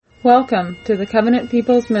Welcome to the Covenant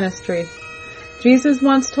People's Ministry. Jesus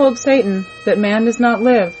once told Satan that man does not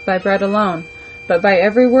live by bread alone, but by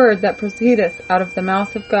every word that proceedeth out of the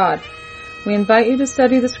mouth of God. We invite you to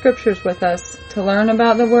study the Scriptures with us to learn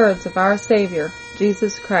about the words of our Savior,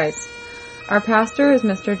 Jesus Christ. Our pastor is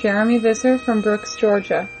Mr. Jeremy Visser from Brooks,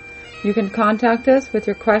 Georgia. You can contact us with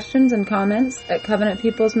your questions and comments at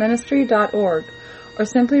covenantpeoplesministry.org or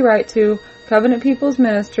simply write to Covenant People's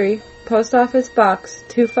Ministry, Post Office Box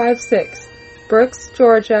 256, Brooks,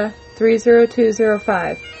 Georgia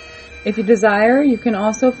 30205. If you desire, you can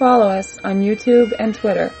also follow us on YouTube and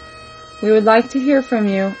Twitter. We would like to hear from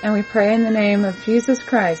you, and we pray in the name of Jesus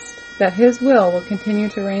Christ that His will continue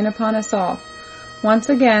to reign upon us all. Once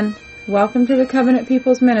again, welcome to the Covenant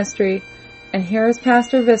People's Ministry, and here is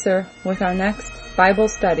Pastor Visser with our next Bible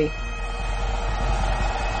study.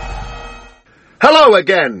 Hello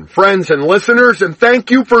again, friends and listeners, and thank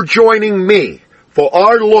you for joining me for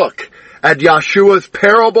our look at Yeshua's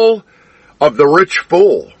parable of the rich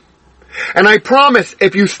fool. And I promise,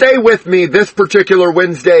 if you stay with me this particular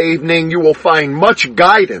Wednesday evening, you will find much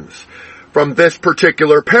guidance from this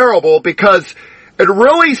particular parable, because it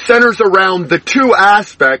really centers around the two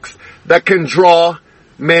aspects that can draw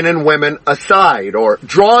men and women aside, or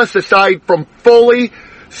draw us aside from fully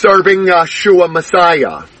serving Yeshua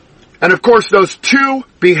Messiah. And of course, those two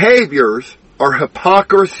behaviors are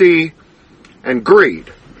hypocrisy and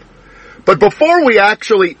greed. But before we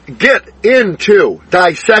actually get into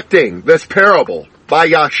dissecting this parable by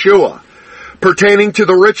Yeshua pertaining to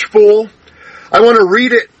the rich fool, I want to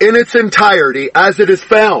read it in its entirety as it is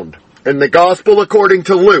found in the Gospel according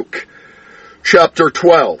to Luke, chapter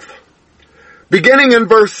 12. Beginning in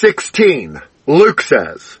verse 16, Luke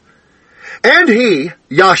says, "And he,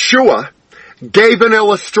 Yeshua, gave an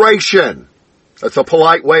illustration." That's a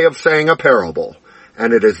polite way of saying a parable,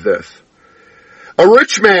 and it is this. "A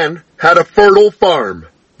rich man had a fertile farm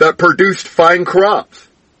that produced fine crops.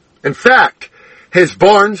 In fact, his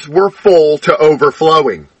barns were full to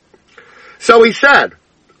overflowing. So he said,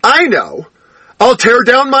 'I know, I'll tear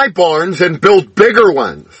down my barns and build bigger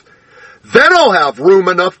ones. Then I'll have room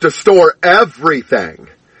enough to store everything.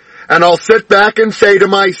 And I'll sit back and say to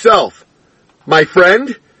myself, my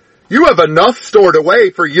friend, you have enough stored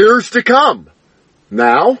away for years to come.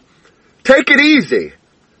 Now, take it easy.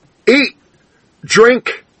 Eat,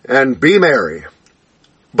 drink, and be merry.'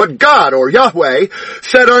 But God, or Yahweh,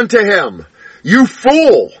 said unto him, 'You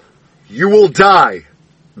fool, you will die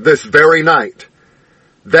this very night.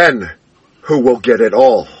 Then who will get it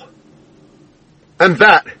all?'" And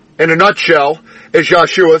that, in a nutshell, is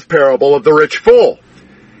Yeshua's parable of the rich fool.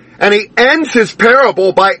 And he ends his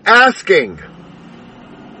parable by asking,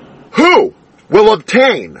 who will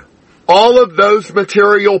obtain all of those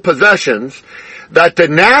material possessions that the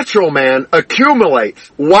natural man accumulates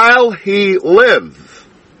while he lives?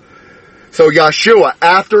 So Yeshua,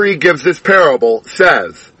 after he gives this parable,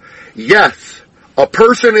 says, yes, a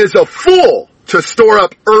person is a fool to store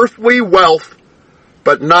up earthly wealth,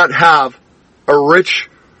 but not have a rich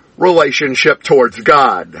relationship towards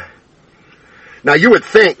God. Now you would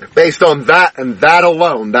think, based on that and that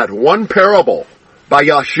alone, that one parable by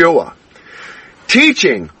Yeshua,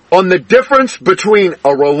 teaching on the difference between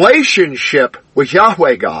a relationship with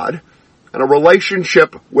Yahweh God and a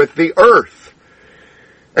relationship with the earth.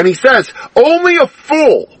 And he says, only a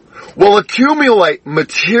fool will accumulate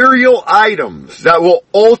material items that will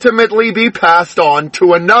ultimately be passed on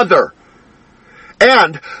to another.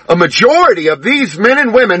 And a majority of these men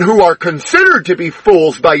and women who are considered to be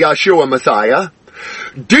fools by Yeshua Messiah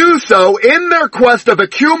do so in their quest of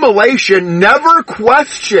accumulation, never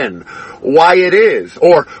question why it is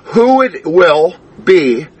or who it will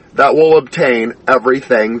be that will obtain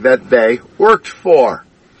everything that they worked for.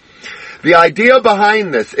 The idea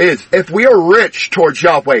behind this is, if we are rich towards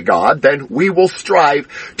Yahweh God, then we will strive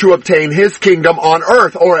to obtain His kingdom on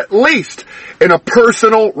earth, or at least in a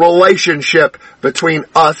personal relationship between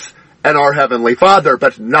us and our Heavenly Father,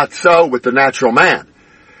 but not so with the natural man.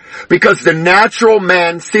 Because the natural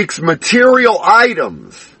man seeks material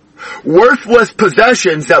items, worthless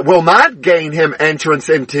possessions that will not gain him entrance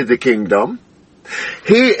into the kingdom.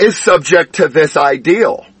 He is subject to this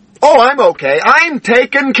ideal. Oh, I'm okay. I'm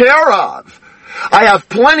taken care of. I have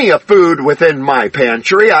plenty of food within my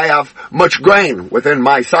pantry. I have much grain within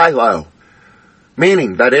my silo.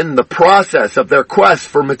 Meaning that in the process of their quest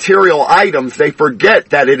for material items, they forget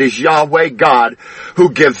that it is Yahweh God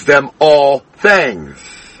who gives them all things.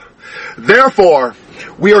 Therefore,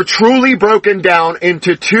 we are truly broken down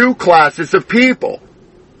into two classes of people.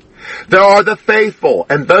 There are the faithful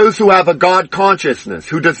and those who have a God consciousness,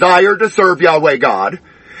 who desire to serve Yahweh God,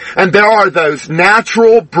 And there are those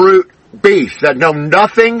natural brute beasts that know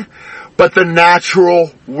nothing but the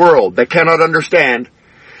natural world. They cannot understand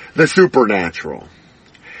the supernatural.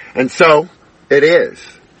 And so it is.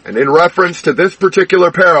 And in reference to this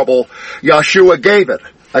particular parable, Yeshua gave it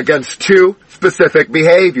against two specific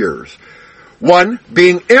behaviors. One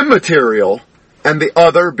being immaterial and the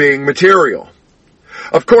other being material.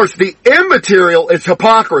 Of course, the immaterial is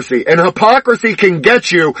hypocrisy, and hypocrisy can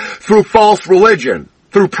get you through false religion,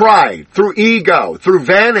 through pride, through ego, through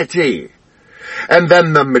vanity. And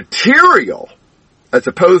then the material, as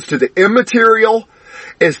opposed to the immaterial,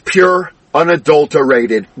 is pure,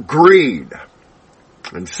 unadulterated greed.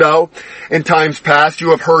 And so, in times past, you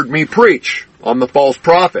have heard me preach on the false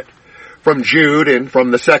prophet from Jude and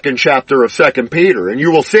from the 2nd chapter of 2 Peter. And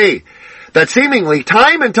you will see that seemingly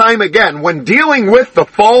time and time again, when dealing with the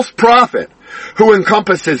false prophet, who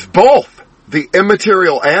encompasses both the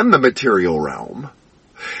immaterial and the material realm,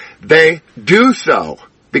 they do so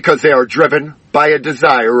because they are driven by a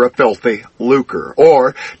desire of filthy lucre,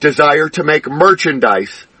 or desire to make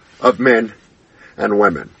merchandise of men and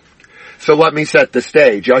women. So let me set the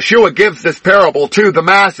stage. Yeshua gives this parable to the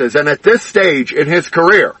masses, and at this stage in his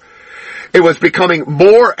career, it was becoming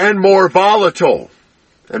more and more volatile.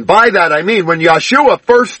 And by that I mean, when Yeshua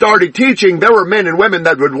first started teaching, there were men and women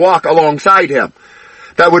that would walk alongside him,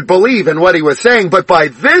 that would believe in what he was saying. But by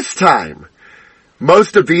this time,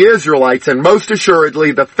 most of the Israelites, and most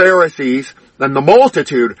assuredly the Pharisees and the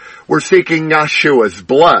multitude, were seeking Yeshua's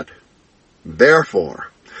blood. Therefore,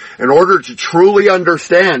 in order to truly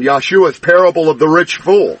understand Yeshua's parable of the rich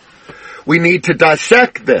fool, we need to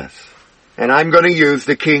dissect this. And I'm going to use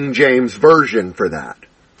the King James Version for that.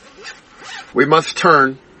 We must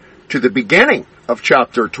turn to the beginning of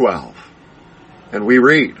chapter 12. And we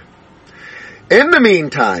read, "In the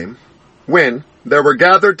meantime, when there were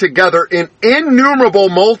gathered together an innumerable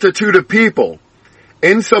multitude of people,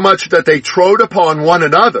 insomuch that they trode upon one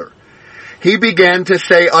another, he began to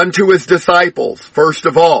say unto his disciples, first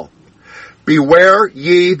of all, Beware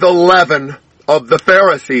ye the leaven of the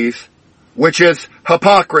Pharisees, which is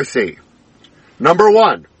hypocrisy." Number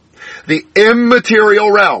one, the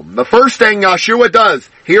immaterial realm. The first thing Yeshua does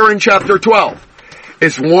here in chapter 12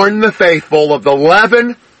 is warn the faithful of the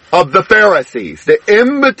leaven of the Pharisees, the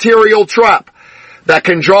immaterial trap that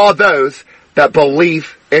can draw those that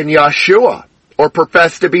believe in Yeshua or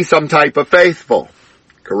profess to be some type of faithful.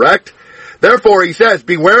 Correct? Therefore, he says,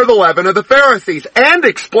 beware the leaven of the Pharisees, and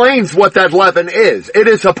explains what that leaven is. It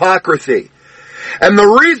is hypocrisy. And the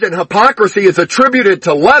reason hypocrisy is attributed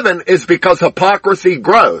to leaven is because hypocrisy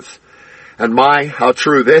grows. And my, how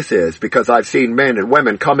true this is, because I've seen men and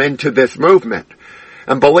women come into this movement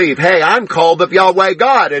and believe, hey, I'm called of Yahweh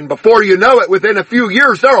God, and before you know it, within a few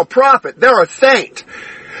years, they're a prophet, they're a saint.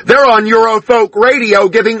 They're on Eurofolk radio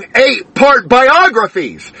giving 8-part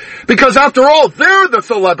biographies. Because after all, they're the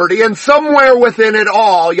celebrity, and somewhere within it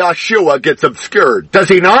all, Yeshua gets obscured. Does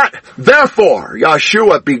he not? Therefore,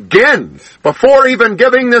 Yeshua begins, before even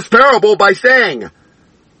giving this parable, by saying,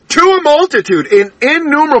 to a multitude, in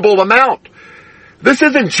innumerable amount. This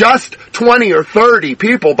isn't just 20 or 30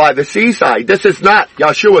 people by the seaside. This is not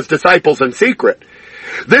Yeshua's disciples in secret.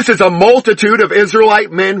 This is a multitude of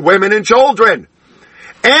Israelite men, women, and children.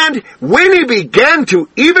 And when he began to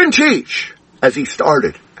even teach, as he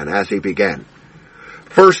started and as he began.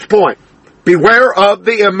 First point, beware of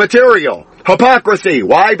the immaterial. Hypocrisy.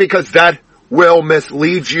 Why? Because that will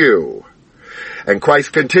mislead you. And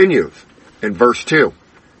Christ continues in verse 2,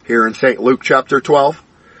 here in St. Luke chapter 12.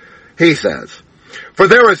 He says, For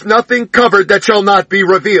there is nothing covered that shall not be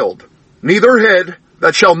revealed, neither hid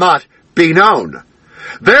that shall not be known.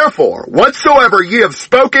 Therefore, whatsoever ye have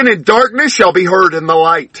spoken in darkness shall be heard in the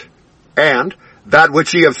light, and that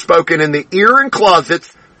which ye have spoken in the ear and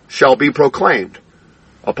closets shall be proclaimed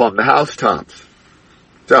upon the housetops.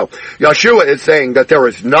 So, Yeshua is saying that there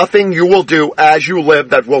is nothing you will do as you live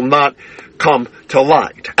that will not come to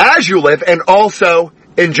light. As you live, and also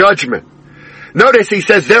in judgment. Notice he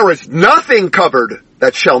says there is nothing covered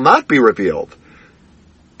that shall not be revealed.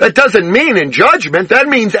 That doesn't mean in judgment, that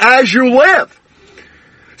means as you live.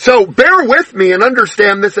 So bear with me and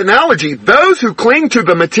understand this analogy. Those who cling to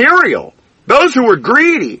the material, those who are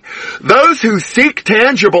greedy, those who seek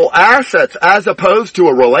tangible assets as opposed to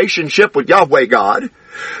a relationship with Yahweh God,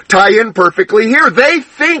 tie in perfectly here. They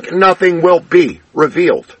think nothing will be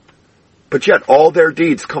revealed, but yet all their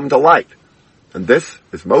deeds come to light. And this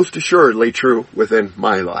is most assuredly true within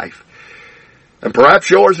my life. And perhaps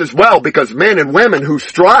yours as well, because men and women who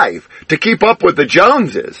strive to keep up with the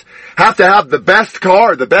Joneses have to have the best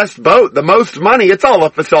car, the best boat, the most money. It's all a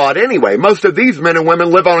facade anyway. Most of these men and women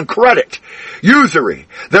live on credit, usury.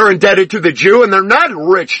 They're indebted to the Jew, and they're not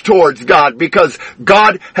rich towards God because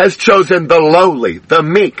God has chosen the lowly, the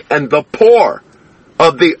meek, and the poor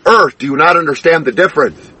of the earth. Do you not understand the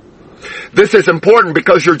difference? This is important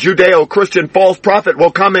because your Judeo-Christian false prophet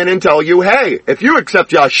will come in and tell you, hey, if you accept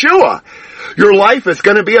Yeshua, your life is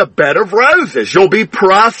going to be a bed of roses. You'll be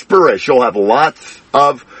prosperous. You'll have lots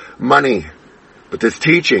of money. But this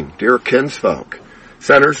teaching, dear kinsfolk,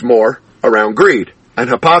 centers more around greed and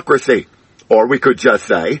hypocrisy. Or we could just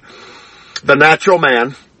say, the natural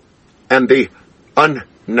man and the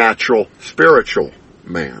unnatural spiritual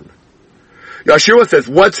man. Yeshua says,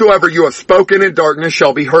 whatsoever you have spoken in darkness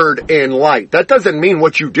shall be heard in light. That doesn't mean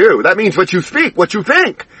what you do. That means what you speak, what you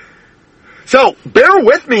think. So, bear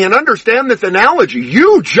with me and understand this analogy.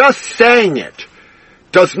 You just saying it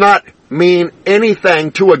does not mean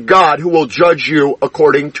anything to a God who will judge you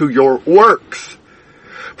according to your works.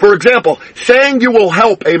 For example, saying you will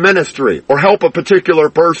help a ministry or help a particular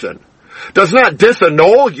person does not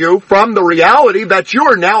disannul you from the reality that you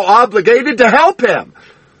are now obligated to help him.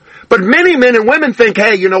 But many men and women think,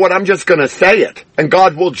 hey, you know what, I'm just going to say it, and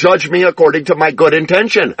God will judge me according to my good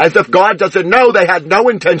intention, as if God doesn't know they had no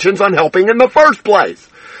intentions on helping in the first place.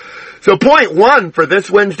 So point one for this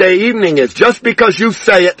Wednesday evening is, just because you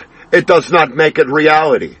say it, it does not make it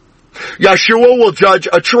reality. Yeshua will judge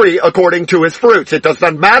a tree according to his fruits. It does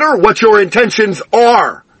not matter what your intentions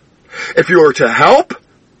are. If you are to help,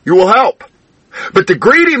 you will help. But the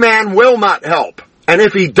greedy man will not help. And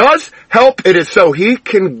if he does help, it is so he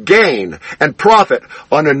can gain and profit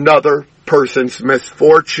on another person's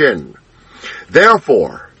misfortune.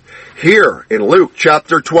 Therefore, here in Luke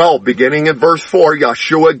chapter 12, beginning in verse 4,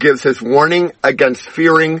 Yeshua gives his warning against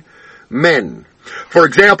fearing men. For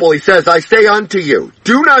example, he says, I say unto you,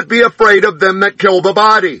 do not be afraid of them that kill the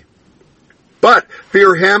body, but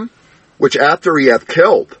fear him which after he hath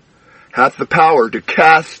killed hath the power to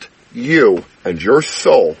cast you and your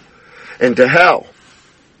soul into hell.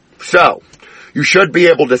 So, you should be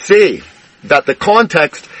able to see that the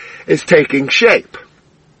context is taking shape.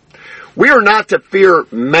 We are not to fear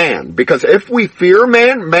man, because if we fear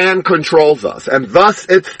man, man controls us, and thus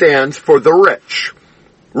it stands for the rich.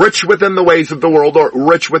 Rich within the ways of the world, or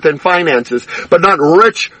rich within finances, but not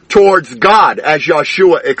rich towards God, as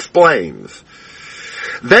Yeshua explains.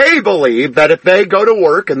 They believe that if they go to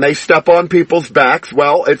work and they step on people's backs,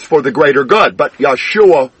 well, it's for the greater good, but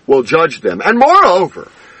Yeshua will judge them. And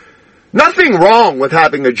moreover, nothing wrong with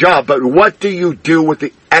having a job, but what do you do with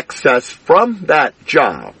the excess from that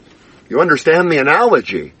job? You understand the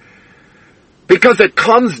analogy? Because it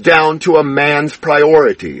comes down to a man's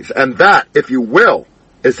priorities, and that, if you will,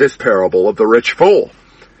 is this parable of the rich fool.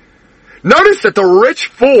 Notice that the rich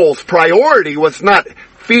fool's priority was not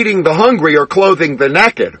feeding the hungry or clothing the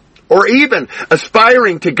naked, or even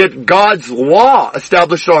aspiring to get God's law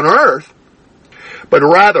established on earth, but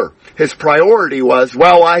rather his priority was,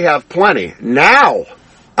 well, I have plenty. Now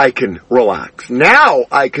I can relax. Now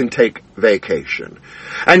I can take vacation.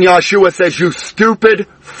 And Yeshua says, you stupid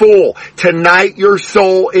fool, tonight your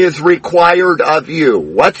soul is required of you.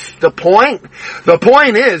 What's the point? The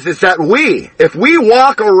point is that if we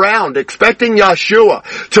walk around expecting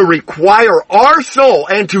Yeshua to require our soul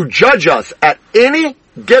and to judge us at any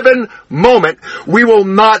given moment, we will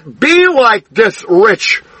not be like this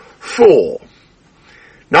rich fool.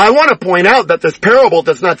 Now I want to point out that this parable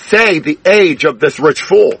does not say the age of this rich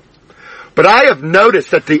fool. But I have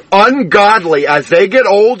noticed that the ungodly, as they get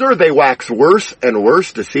older, they wax worse and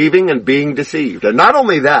worse, deceiving and being deceived. And not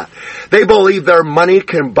only that, they believe their money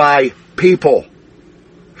can buy people.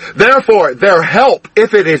 Therefore, their help,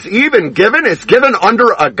 if it is even given, is given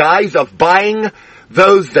under a guise of buying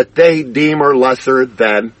those that they deem are lesser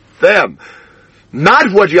than them.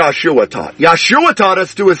 Not what Yeshua taught. Yeshua taught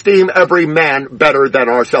us to esteem every man better than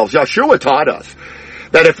ourselves. Yeshua taught us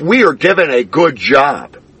that if we are given a good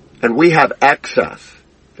job, and we have excess,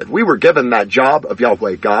 that we were given that job of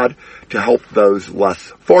Yahweh God to help those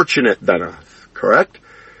less fortunate than us, correct?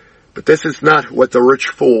 But this is not what the rich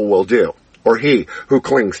fool will do, or he who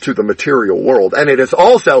clings to the material world. And it is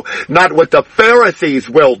also not what the Pharisees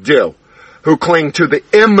will do, who cling to the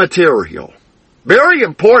immaterial. Very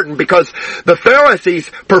important, because the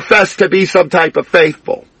Pharisees professed to be some type of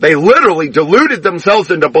faithful. They literally deluded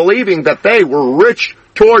themselves into believing that they were rich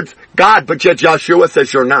towards God, but yet Yeshua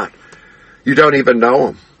says you're not. You don't even know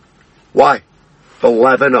him. Why? The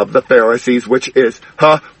leaven of the Pharisees, which is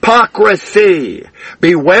hypocrisy.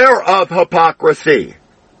 Beware of hypocrisy.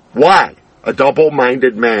 Why? A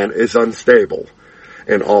double-minded man is unstable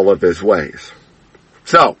in all of his ways.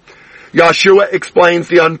 So, Yeshua explains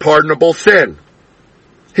the unpardonable sin.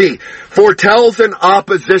 He foretells an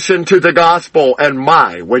opposition to the gospel, and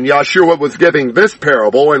when Yeshua was giving this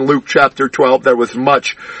parable in Luke chapter 12, there was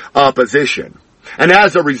much opposition. And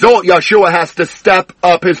as a result, Yeshua has to step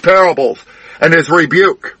up his parables and his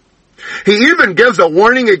rebuke. He even gives a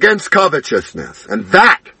warning against covetousness. And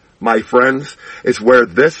that, my friends, is where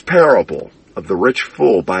this parable of the rich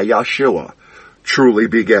fool by Yeshua truly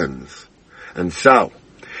begins. And so,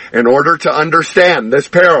 in order to understand this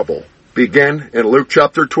parable, begin in Luke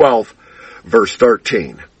chapter 12, verse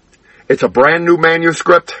 13. It's a brand new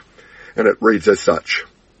manuscript, and it reads as such.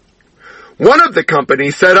 One of the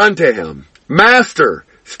company said unto him, Master,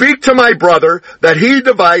 speak to my brother that he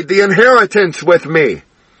divide the inheritance with me.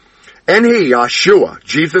 And he, Yeshua,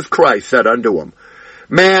 Jesus Christ, said unto him,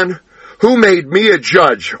 Man, who made me a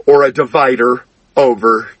judge or a divider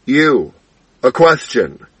over you? A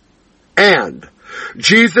question. And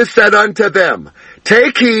Jesus said unto them,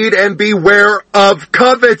 Take heed and beware of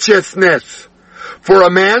covetousness, for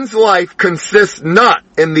a man's life consists not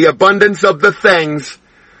in the abundance of the things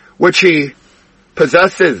which he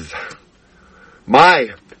possesses.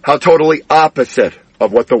 How totally opposite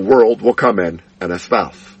of what the world will come in and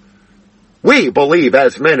espouse. We believe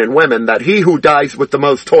as men and women that he who dies with the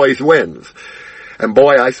most toys wins. And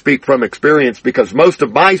boy, I speak from experience because most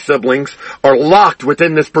of my siblings are locked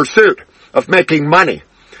within this pursuit of making money.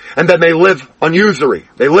 And then they live on usury.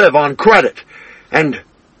 They live on credit. And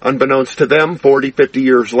unbeknownst to them, 40, 50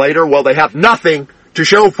 years later, they have nothing to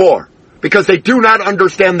show for. Because they do not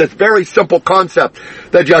understand this very simple concept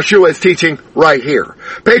that Yeshua is teaching right here.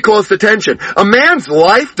 Pay close attention. A man's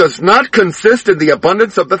life does not consist in the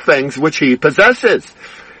abundance of the things which he possesses.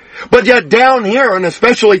 But yet down here, and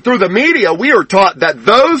especially through the media, we are taught that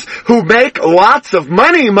those who make lots of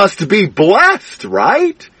money must be blessed,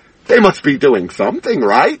 right? They must be doing something,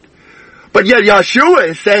 right? But yet Yeshua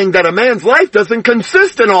is saying that a man's life doesn't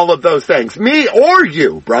consist in all of those things. Me or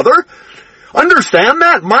you, brother. Understand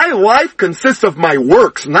that? My life consists of my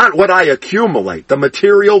works, not what I accumulate, the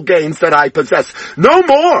material gains that I possess. No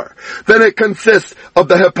more than it consists of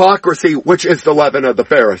the hypocrisy which is the leaven of the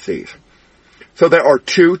Pharisees. So there are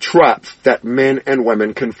two traps that men and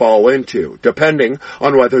women can fall into, depending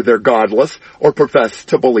on whether they're godless or profess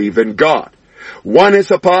to believe in God. One is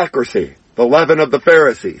hypocrisy, the leaven of the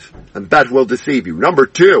Pharisees, and that will deceive you. Number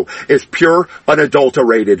two is pure,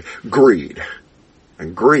 unadulterated greed.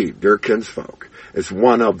 And greed, dear kinsfolk, is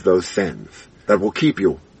one of those sins that will keep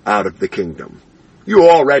you out of the kingdom. You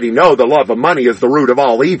already know the love of money is the root of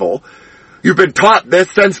all evil. You've been taught this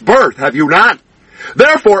since birth, have you not?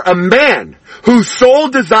 Therefore, a man whose sole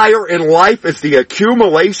desire in life is the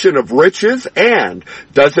accumulation of riches and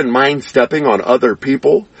doesn't mind stepping on other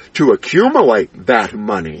people to accumulate that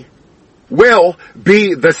money will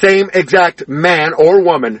be the same exact man or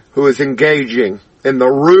woman who is engaging in the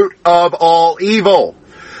root of all evil.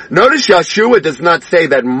 Notice Yeshua does not say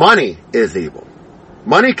that money is evil.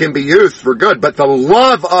 Money can be used for good, but the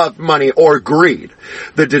love of money or greed,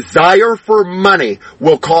 the desire for money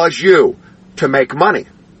will cause you to make money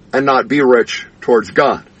and not be rich towards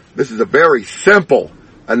God. This is a very simple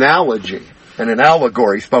analogy and an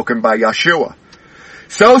allegory spoken by Yeshua.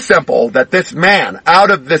 So simple that this man,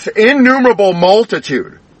 out of this innumerable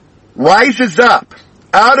multitude, rises up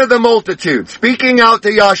out of the multitude, speaking out to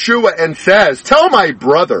Yeshua and says, Tell my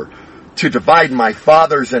brother to divide my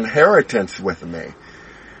father's inheritance with me.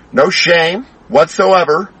 No shame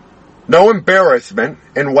whatsoever, no embarrassment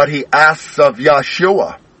in what he asks of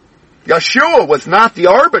Yeshua. Yeshua was not the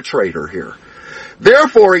arbitrator here.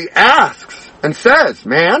 Therefore he asks and says,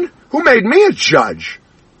 Man, who made me a judge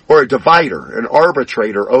or a divider, an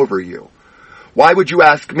arbitrator over you? Why would you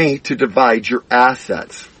ask me to divide your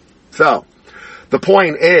assets? So, the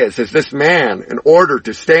point is this man, in order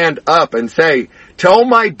to stand up and say, Tell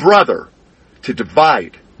my brother to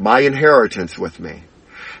divide my inheritance with me,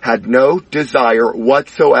 had no desire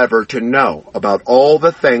whatsoever to know about all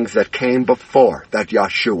the things that came before that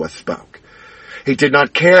Yeshua spoke. He did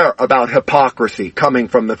not care about hypocrisy coming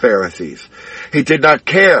from the Pharisees. He did not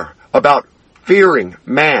care about fearing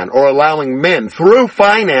man or allowing men through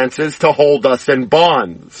finances to hold us in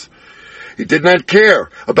bonds. He did not care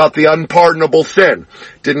about the unpardonable sin.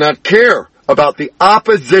 Did not care about the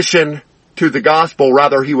opposition to the gospel.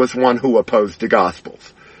 Rather, he was one who opposed the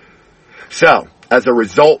gospels. So, as a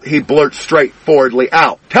result, he blurts straightforwardly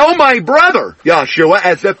out, Tell my brother, Yeshua,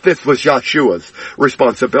 as if this was Yeshua's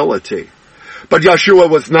responsibility. But Yeshua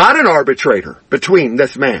was not an arbitrator between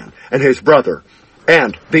this man and his brother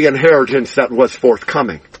and the inheritance that was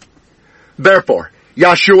forthcoming. Therefore,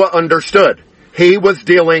 Yeshua understood he was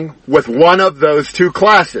dealing with one of those two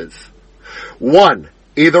classes. One,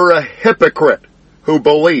 either a hypocrite who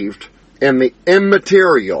believed in the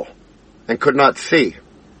immaterial and could not see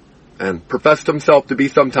and professed himself to be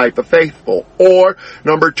some type of faithful. Or,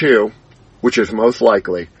 number two, which is most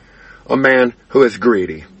likely, a man who is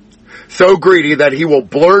greedy. So greedy that he will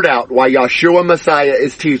blurt out why Yeshua Messiah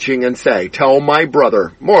is teaching and say, tell my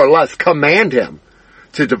brother, more or less command him,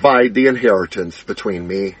 to divide the inheritance between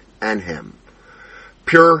me and him.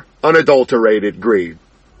 Pure, unadulterated greed.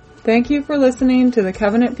 Thank you for listening to the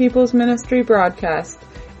Covenant People's Ministry broadcast.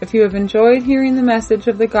 If you have enjoyed hearing the message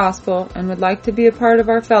of the gospel and would like to be a part of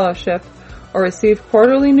our fellowship or receive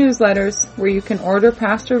quarterly newsletters where you can order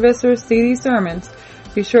Pastor Visser's CD sermons,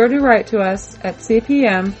 be sure to write to us at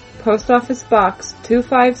CPM, Post Office Box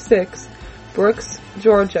 256, Brooks,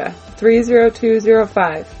 Georgia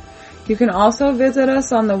 30205. You can also visit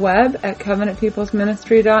us on the web at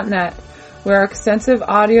covenantpeoplesministry.net, where our extensive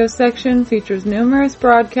audio section features numerous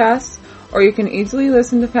broadcasts, or you can easily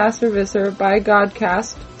listen to Pastor Visser by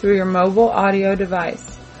Godcast through your mobile audio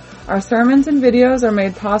device. Our sermons and videos are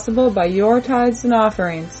made possible by your tithes and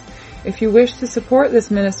offerings. If you wish to support this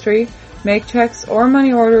ministry, make checks or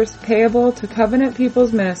money orders payable to Covenant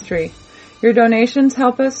People's Ministry. Your donations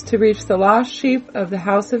help us to reach the lost sheep of the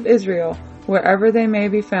house of Israel, wherever they may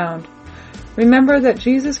be found. Remember that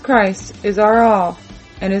Jesus Christ is our all,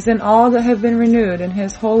 and is in all that have been renewed in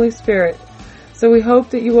His Holy Spirit. So we hope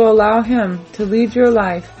that you will allow Him to lead your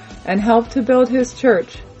life and help to build His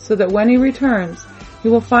church, so that when He returns,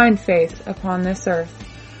 you will find faith upon this earth.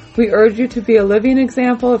 We urge you to be a living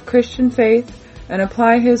example of Christian faith and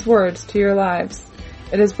apply His words to your lives.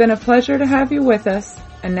 It has been a pleasure to have you with us,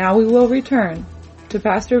 and now we will return to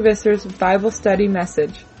Pastor Visser's Bible study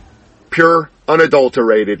message. Pure,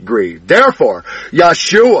 unadulterated greed. Therefore,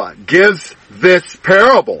 Yeshua gives this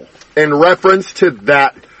parable in reference to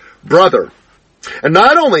that brother. And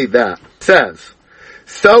not only that, says,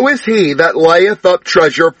 so is he that layeth up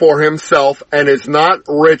treasure for himself and is not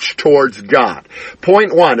rich towards God.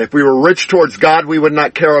 Point one, if we were rich towards God, we would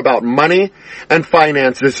not care about money and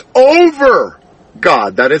finances over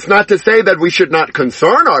God. That is not to say that we should not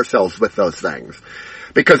concern ourselves with those things,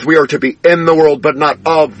 because we are to be in the world but not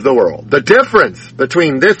of the world. The difference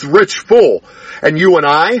between this rich fool and you and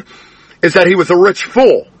I is that he was a rich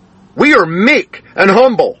fool. We are meek and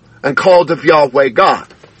humble and called of Yahweh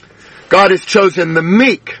God. God has chosen the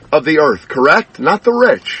meek of the earth, correct? Not the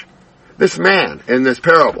rich. This man in this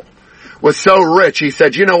parable was so rich, he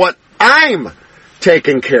said, you know what? I'm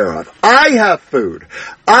taken care of. I have food.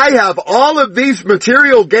 I have all of these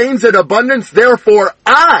material gains in abundance, therefore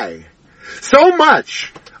so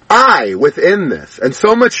much I within this, and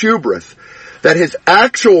so much hubris, that his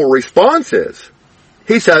actual response is,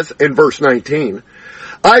 he says in verse 19,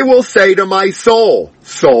 I will say to my soul,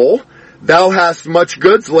 soul, thou hast much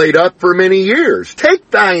goods laid up for many years. Take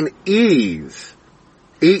thine ease.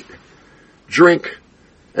 Eat, drink,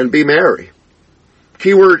 and be merry.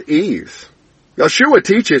 Keyword ease. Yeshua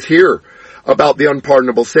teaches here about the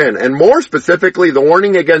unpardonable sin, and more specifically the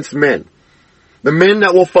warning against men. The men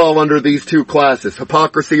that will fall under these two classes,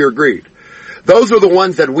 hypocrisy or greed. Those are the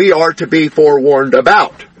ones that we are to be forewarned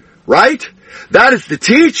about, right? That is the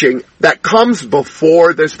teaching that comes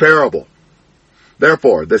before this parable.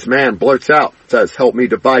 Therefore, this man blurts out, says, help me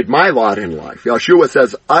divide my lot in life. Yeshua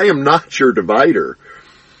says, I am not your divider.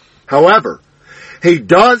 However, he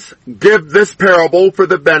does give this parable for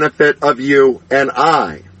the benefit of you and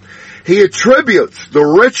I. He attributes the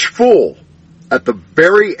rich fool at the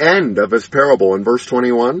very end of his parable in verse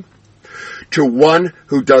 21, to one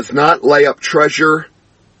who does not lay up treasure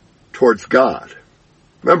towards God.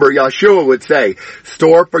 Remember, Yeshua would say,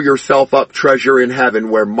 store for yourself up treasure in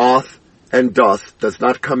heaven where moth and dust does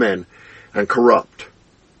not come in and corrupt.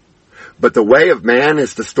 But the way of man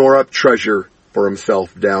is to store up treasure for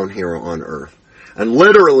himself down here on earth, and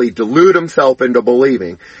literally delude himself into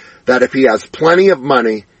believing that if he has plenty of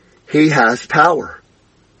money, he has power.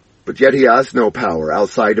 But yet he has no power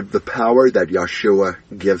outside of the power that Yeshua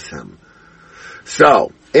gives him.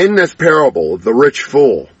 So, in this parable, the rich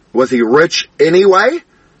fool, was he rich anyway?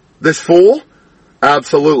 This fool?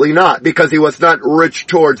 Absolutely not, because he was not rich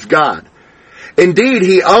towards God. Indeed,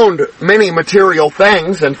 he owned many material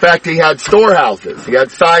things. In fact, he had storehouses. He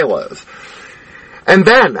had silos. And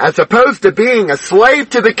then, as opposed to being a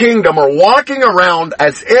slave to the kingdom or walking around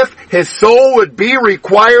as if his soul would be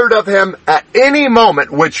required of him at any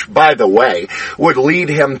moment, which, by the way, would lead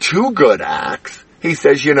him to good acts, he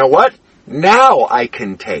says, you know what? Now I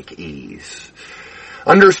can take ease.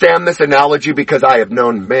 Understand this analogy because I have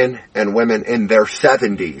known men and women in their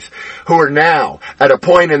 70s who are now at a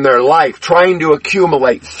point in their life trying to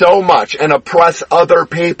accumulate so much and oppress other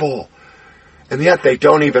people. And yet they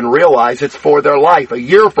don't even realize it's for their life. A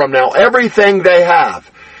year from now, everything they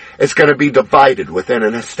have is going to be divided within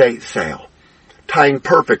an estate sale, tying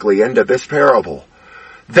perfectly into this parable.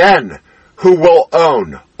 Then, who will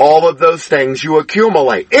own all of those things you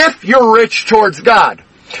accumulate? If you're rich towards God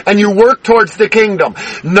and you work towards the kingdom,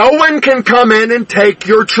 no one can come in and take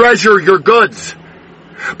your treasure, your goods.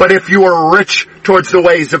 But if you are rich towards the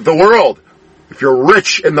ways of the world, if you're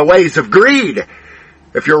rich in the ways of greed,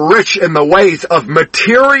 if you're rich in the ways of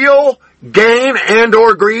material gain and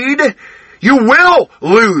or greed, you will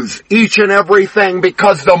lose each and everything,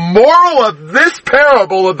 because the moral of this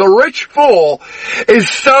parable of the rich fool is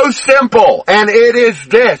so simple, and it is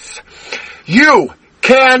this: you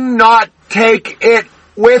cannot take it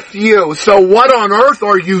with you. So what on earth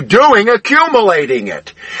are you doing accumulating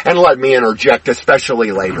it? And let me interject,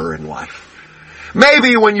 especially later in life.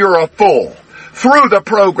 Maybe when you're a fool, through the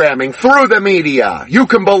programming, through the media, you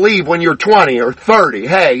can believe when you're 20 or 30,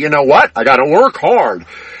 hey, you know what? I gotta work hard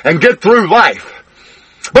and get through life.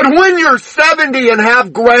 But when you're 70 and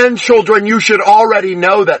have grandchildren, you should already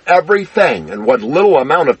know that everything and what little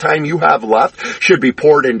amount of time you have left should be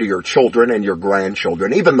poured into your children and your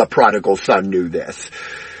grandchildren. Even the prodigal son knew this.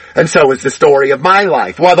 And so is the story of my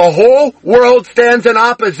life. While the whole world stands in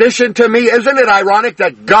opposition to me, isn't it ironic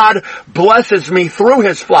that God blesses me through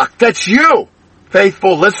His flock? That's you,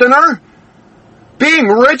 faithful listener. Being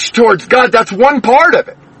rich towards God, that's one part of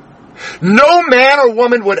it. No man or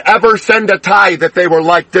woman would ever send a tithe if they were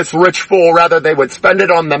like this rich fool. Rather, they would spend it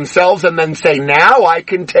on themselves and then say, now I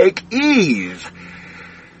can take ease.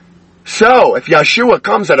 So, if Yeshua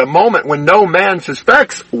comes at a moment when no man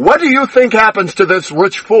suspects, what do you think happens to this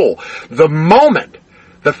rich fool? The moment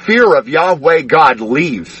the fear of Yahweh God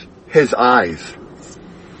leaves his eyes.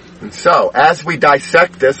 And so, as we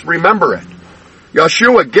dissect this, remember it.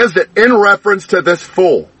 Yeshua gives it in reference to this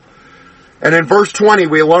fool. And in verse 20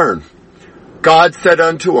 we learn, God said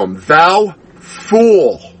unto him, thou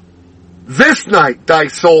fool, this night thy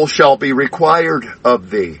soul shall be required of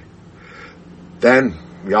thee. Then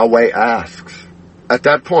Yahweh asks, at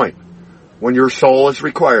that point, when your soul is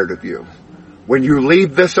required of you, when you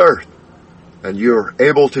leave this earth, and you're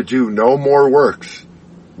able to do no more works,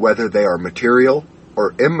 whether they are material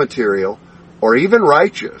or immaterial, or even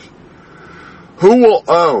righteous, who will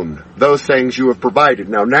own those things you have provided?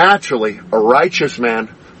 Now, naturally, a righteous man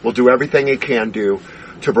will do everything he can do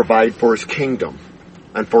to provide for his kingdom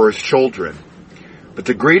and for his children. But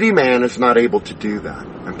the greedy man is not able to do that.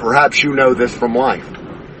 And perhaps you know this from life.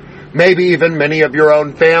 Maybe even many of your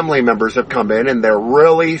own family members have come in and they're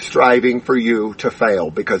really striving for you to fail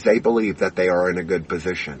because they believe that they are in a good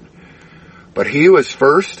position. But he who is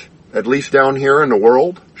first, at least down here in the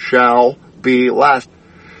world, shall be last.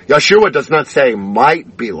 Yeshua does not say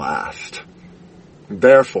might be last.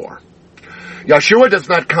 Therefore, Yeshua does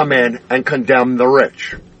not come in and condemn the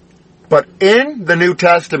rich. But in the New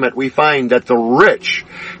Testament, we find that the rich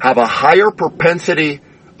have a higher propensity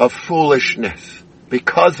of foolishness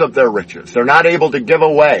because of their riches. They're not able to give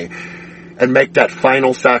away and make that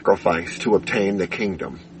final sacrifice to obtain the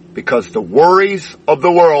kingdom, because the worries of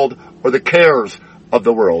the world or the cares of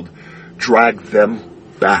the world drag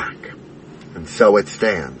them back. And so it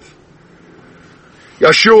stands.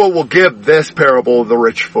 Yeshua will give this parable of the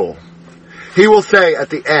rich fool. He will say at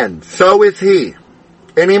the end, so is he,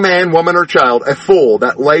 any man, woman, or child, a fool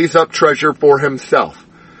that lays up treasure for himself,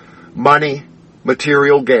 money,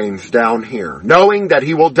 material gains down here, knowing that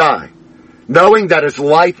he will die, knowing that his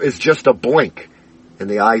life is just a blink in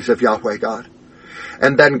the eyes of Yahweh God,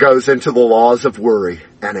 and then goes into the laws of worry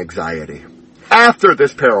and anxiety. After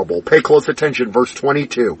this parable, pay close attention, verse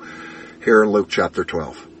 22, here in Luke chapter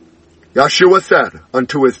 12. Yeshua said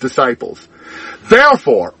unto his disciples,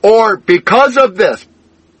 therefore, or because of this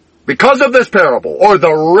parable, or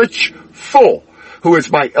the rich fool, who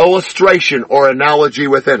is my illustration or analogy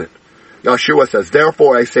within it, Yeshua says,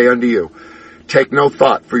 therefore I say unto you, take no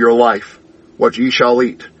thought for your life, what ye shall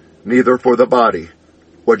eat, neither for the body,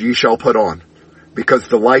 what ye shall put on, because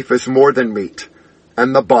the life is more than meat,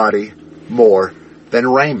 and the body more than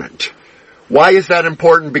raiment. Why is that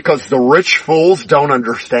important? Because the rich fools don't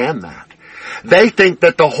understand that. They think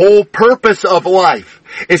that the whole purpose of life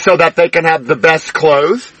is so that they can have the best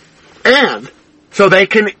clothes, and so they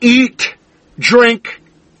can eat, drink,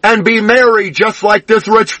 and be merry just like this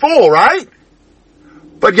rich fool, right?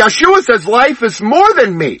 But Yeshua says life is more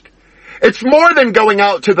than meat. It's more than going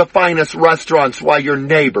out to the finest restaurants while your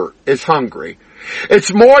neighbor is hungry.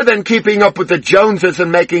 It's more than keeping up with the Joneses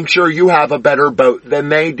and making sure you have a better boat than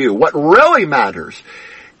they do. What really matters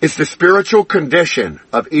is the spiritual condition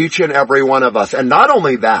of each and every one of us. And not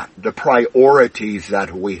only that, the priorities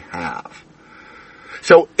that we have.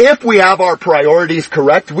 So if we have our priorities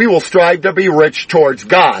correct, we will strive to be rich towards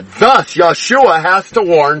God. Thus, Yeshua has to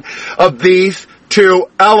warn of these two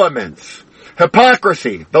elements.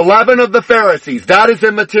 Hypocrisy, the leaven of the Pharisees, that is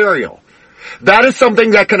immaterial. That is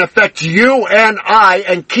something that can affect you and I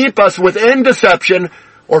and keep us within deception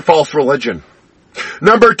or false religion.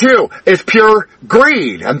 Number 2 is pure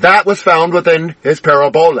greed, and that was found within his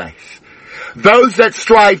paraboles. Those that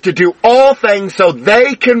strive to do all things so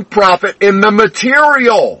they can profit in the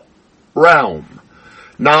material realm,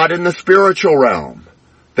 not in the spiritual realm.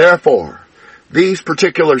 Therefore, these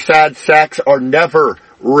particular sad sacks are never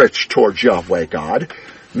rich towards Yahweh God,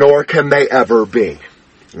 nor can they ever be.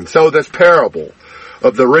 And so this parable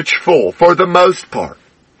of the rich fool, for the most part,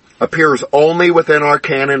 appears only within our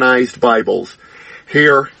canonized Bibles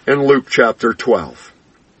here in Luke chapter 12.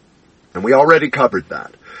 And we already covered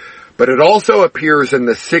that. But it also appears in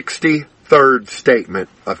the 63rd statement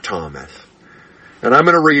of Thomas. And I'm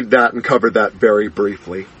going to read that and cover that very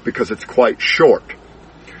briefly because it's quite short.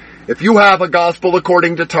 If you have a gospel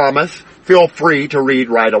according to Thomas, feel free to read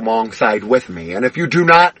right alongside with me. And if you do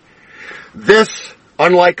not, this,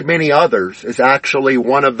 unlike many others, is actually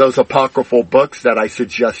one of those apocryphal books that I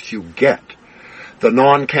suggest you get. The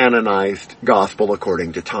non-canonized Gospel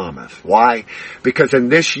according to Thomas. Why? Because in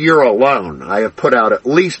this year alone, I have put out at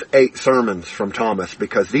least 8 sermons from Thomas,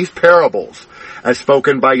 because these parables, as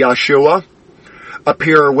spoken by Yeshua,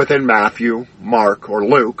 appear within Matthew, Mark, or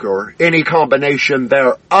Luke, or any combination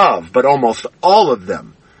thereof, but almost all of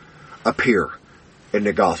them appear in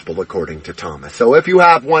the Gospel according to Thomas. So if you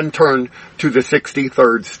have one, turn to the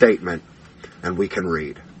 63rd statement, and we can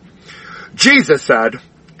read. Jesus said,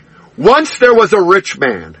 "Once there was a rich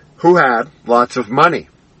man who had lots of money,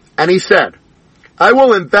 and he said, I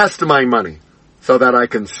will invest my money so that I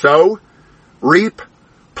can sow, reap,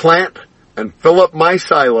 plant, and fill up my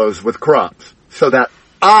silos with crops so that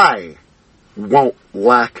I won't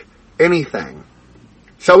lack anything.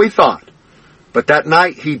 So he thought, but that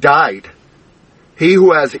night he died. He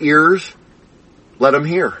who has ears, let him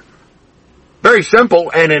hear." Very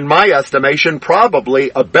simple, and in my estimation,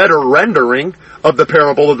 probably a better rendering of the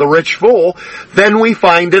parable of the rich fool than we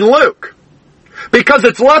find in Luke. Because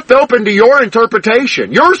it's left open to your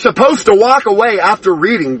interpretation. You're supposed to walk away after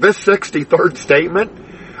reading this 63rd statement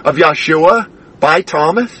of Yeshua by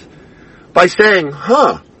Thomas by saying,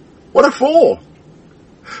 what a fool.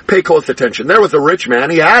 Pay close attention. There was a rich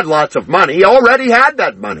man. He had lots of money. He already had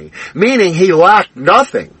that money, meaning he lacked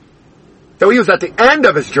nothing. So he was at the end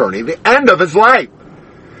of his journey, the end of his life.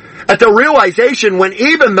 At the realization when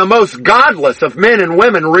even the most godless of men and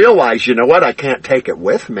women realize, you know what, I can't take it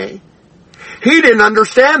with me. He didn't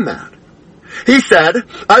understand that. He said,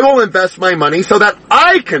 I will invest my money so that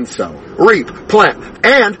I can sow, reap, plant,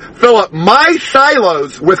 and fill up my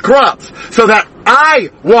silos with crops so that I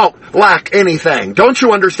won't lack anything. Don't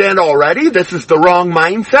you understand already? This is the wrong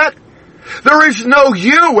mindset. There is no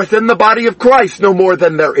you within the body of Christ, no more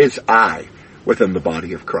than there is I within the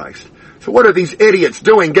body of Christ. So what are these idiots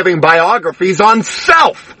doing, giving biographies on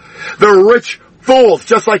self? They're rich fools,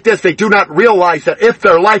 just like this. They do not realize that if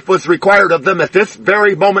their life was required of them at this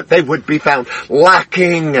very moment, they would be found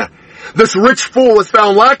lacking. This rich fool was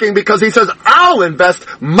found lacking because he says, I'll invest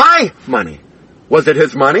my money. Was it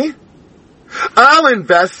his money? I'll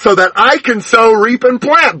invest so that I can sow, reap, and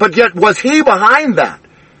plant. But yet, was he behind that?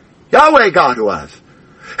 Yahweh God was.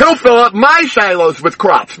 He'll fill up my silos with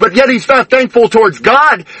crops, but yet he's not thankful towards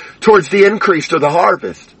God, towards the increase to the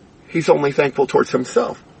harvest. He's only thankful towards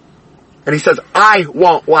himself. And he says, I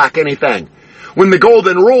won't lack anything. When the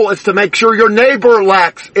golden rule is to make sure your neighbor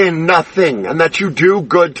lacks in nothing, and that you do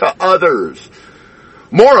good to others.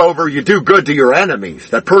 Moreover, you do good to your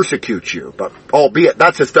enemies that persecute you, but albeit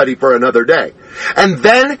that's a study for another day. And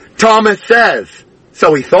then Thomas says,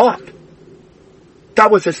 so he thought.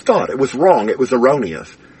 That was his thought. It was wrong. It was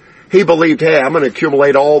erroneous. He believed, hey, I'm going to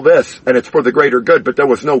accumulate all this, and it's for the greater good, but there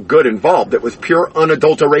was no good involved. It was pure,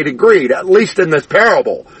 unadulterated greed, at least in this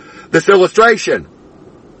parable, this illustration.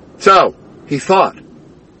 So, he thought.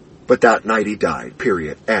 But that night he died,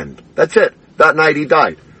 period, end. That's it. That night he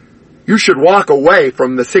died. You should walk away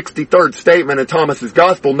from the 63rd statement in Thomas's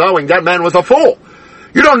Gospel knowing that man was a fool.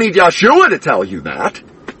 You don't need Yeshua to tell you that.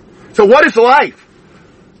 So what is life?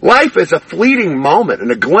 Life is a fleeting moment and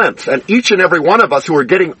a glimpse, and each and every one of us who are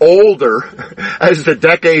getting older as the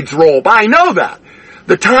decades roll by know that.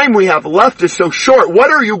 The time we have left is so short. What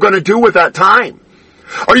are you going to do with that time?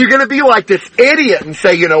 Are you going to be like this idiot and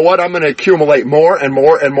say, you know what, I'm going to accumulate more and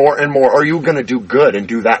more and more and more? Or are you going to do good and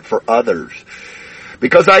do that for others?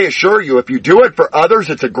 Because I assure you, if you do it for others,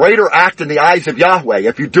 it's a greater act in the eyes of Yahweh.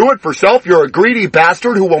 If you do it for self, you're a greedy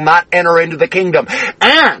bastard who will not enter into the kingdom.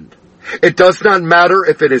 And it does not matter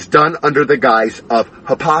if it is done under the guise of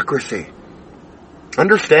hypocrisy.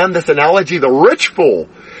 Understand this analogy. The rich fool,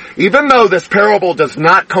 even though this parable does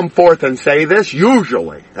not come forth and say this,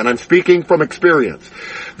 usually, and I'm speaking from experience,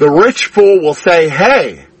 the rich fool will say,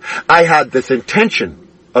 hey, I had this intention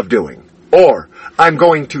of doing, or I'm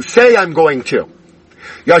going to say I'm going to.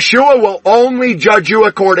 Yeshua will only judge you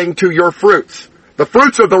according to your fruits. The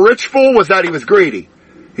fruits of the rich fool was that he was greedy.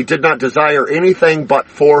 He did not desire anything but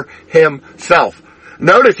for himself.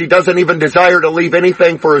 Notice he doesn't even desire to leave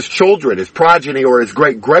anything for his children, his progeny, or his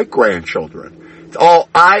great-great-grandchildren. It's all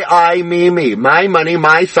I, me, my money,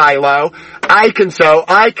 my silo. I can sow,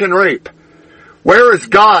 I can reap. Where is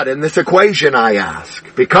God in this equation, I ask?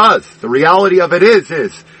 Because the reality of it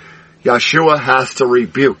is Yeshua has to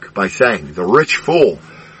rebuke by saying the rich fool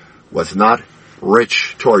was not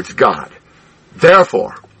rich towards God.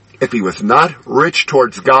 Therefore, if he was not rich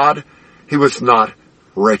towards God, he was not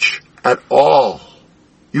rich at all.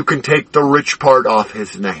 You can take the rich part off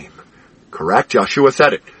his name. Correct? Yeshua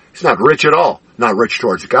said it. He's not rich at all. Not rich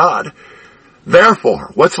towards God.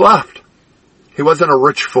 Therefore, what's left? He wasn't a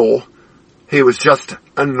rich fool. He was just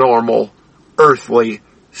a normal, earthly,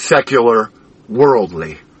 secular,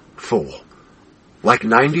 worldly fool. Like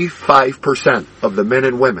 95% of the men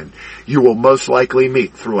and women you will most likely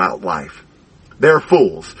meet throughout life. They're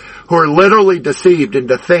fools who are literally deceived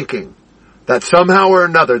into thinking that somehow or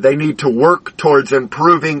another they need to work towards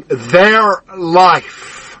improving their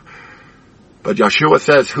life. But Yeshua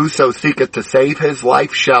says, whoso seeketh to save his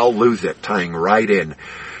life shall lose it, tying right in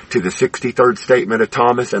to the 63rd statement of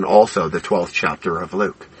Thomas and also the 12th chapter of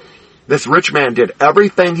Luke. This rich man did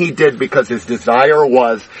everything he did because his desire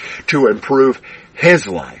was to improve his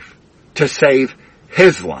life, to save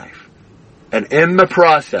his life. And in the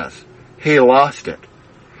process, he lost it.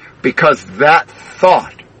 Because that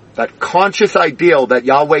thought, that conscious ideal that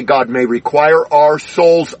Yahweh God may require our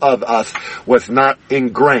souls of us was not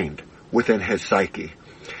ingrained within his psyche.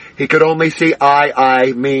 He could only see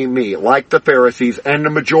I, me, like the Pharisees and the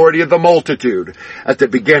majority of the multitude at the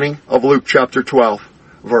beginning of Luke chapter 12,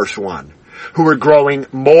 verse 1, who were growing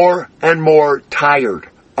more and more tired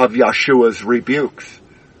of Yeshua's rebukes.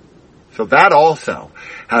 So that also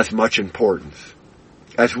has much importance.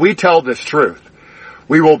 As we tell this truth,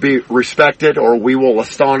 we will be respected or we will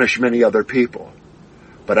astonish many other people.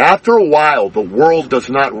 But after a while, the world does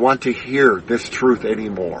not want to hear this truth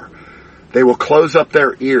anymore. They will close up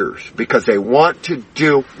their ears because they want to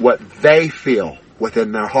do what they feel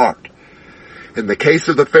within their heart. In the case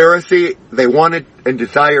of the Pharisee, they wanted and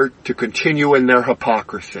desired to continue in their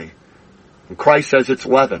hypocrisy. And Christ says it's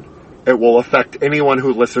leaven. It will affect anyone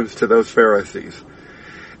who listens to those Pharisees.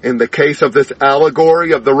 In the case of this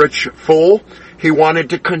allegory of the rich fool, he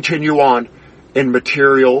wanted to continue on in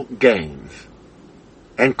material gains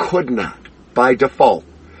and could not, by default,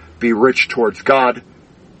 be rich towards God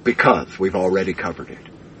because we've already covered it.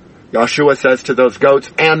 Yeshua says to those goats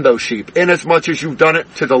and those sheep, inasmuch as you've done it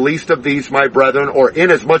to the least of these, my brethren, or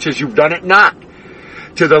inasmuch as you've done it not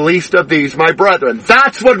to the least of these, my brethren.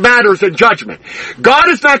 That's what matters in judgment. God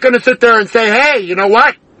is not going to sit there and say, hey, you know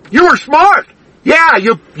what? You were smart. Yeah,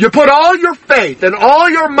 you put all your faith and all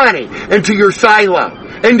your money into your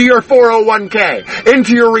silo, into your 401k,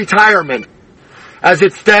 into your retirement. As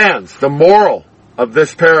it stands, the moral of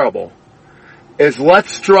this parable is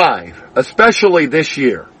let's strive, especially this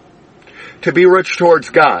year, to be rich towards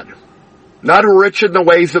God. Not rich in the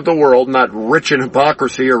ways of the world, not rich in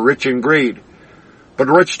hypocrisy or rich in greed, but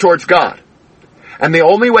rich towards God. And the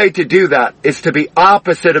only way to do that is to be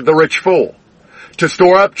opposite of the rich fool. To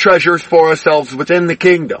store up treasures for ourselves within the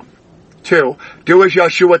kingdom. 2, do as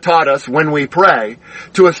Yeshua taught us when we pray,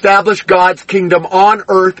 to establish God's kingdom on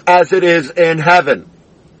earth as it is in heaven.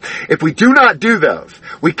 If we do not do those,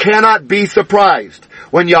 we cannot be surprised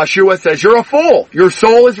when Yeshua says, you're a fool. Your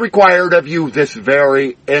soul is required of you this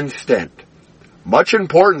very instant. Much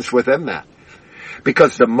importance within that.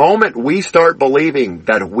 Because the moment we start believing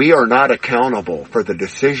that we are not accountable for the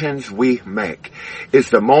decisions we make is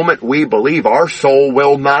the moment we believe our soul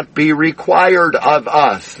will not be required of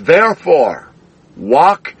us. Therefore,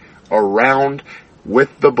 walk around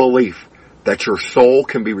with the belief that your soul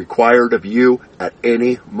can be required of you at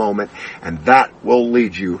any moment, and that will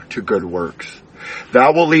lead you to good works.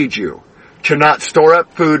 That will lead you to not store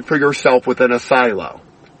up food for yourself within a silo,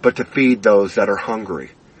 but to feed those that are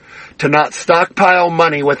hungry. to not stockpile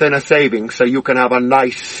money within a savings so you can have a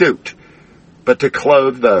nice suit, but to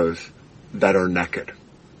clothe those that are naked.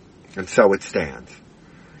 And so it stands.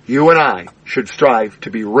 You and I should strive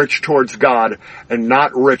to be rich towards God and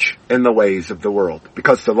not rich in the ways of the world,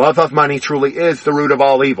 because the love of money truly is the root of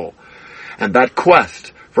all evil. And that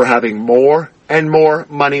quest for having more and more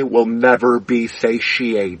money will never be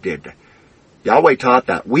satiated. Yahweh taught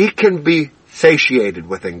that. We can be satiated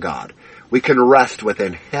within God. We can rest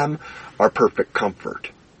within Him, our perfect comfort.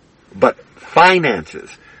 But finances,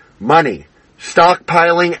 money,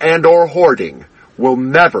 stockpiling and or hoarding will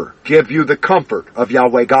never give you the comfort of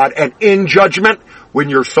Yahweh God. And in judgment, when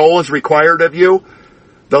your soul is required of you,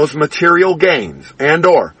 those material gains and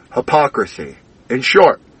or hypocrisy, in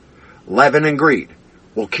short, leaven and greed,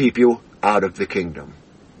 will keep you out of the kingdom.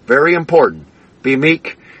 Very important. Be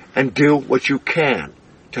meek and do what you can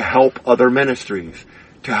to help other ministries,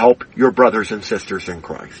 to help your brothers and sisters in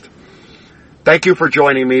Christ. Thank you for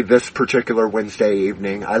joining me this particular Wednesday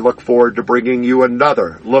evening. I look forward to bringing you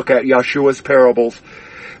another look at Yeshua's parables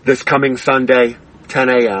this coming Sunday, 10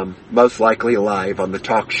 a.m., most likely live on the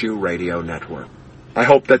TalkShoe Radio Network. I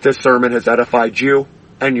hope that this sermon has edified you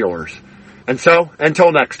and yours. And so,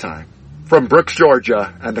 until next time, from Brooks,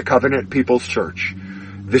 Georgia and the Covenant People's Church,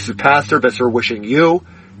 this is Pastor Visser wishing you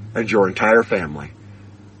and your entire family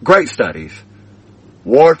great studies,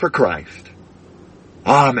 war for Christ.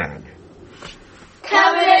 Amen.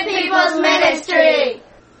 Covenant People's Ministry.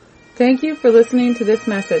 Thank you for listening to this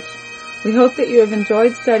message. We hope that you have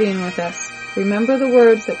enjoyed studying with us. Remember the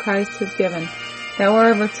words that Christ has given, that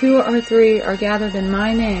wherever 2 or 3 are gathered in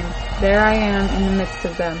my name, there I am in the midst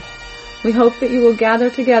of them. We hope that you will gather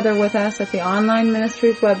together with us at the online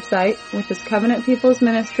ministry's website, which is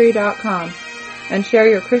covenantpeoplesministry.com, and share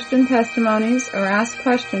your Christian testimonies or ask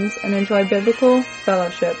questions and enjoy biblical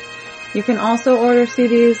fellowship. You can also order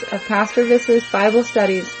CDs of Pastor Visser's Bible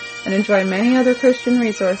studies and enjoy many other Christian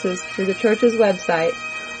resources through the church's website,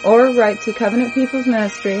 or write to Covenant People's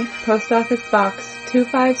Ministry, Post Office Box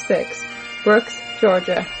 256, Brooks,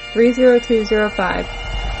 Georgia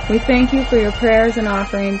 30205. We thank you for your prayers and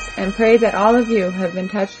offerings and pray that all of you have been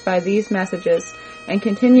touched by these messages and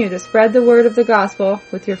continue to spread the word of the gospel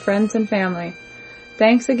with your friends and family.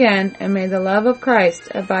 Thanks again, and may the love of Christ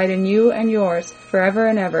abide in you and yours forever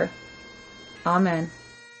and ever. Amen.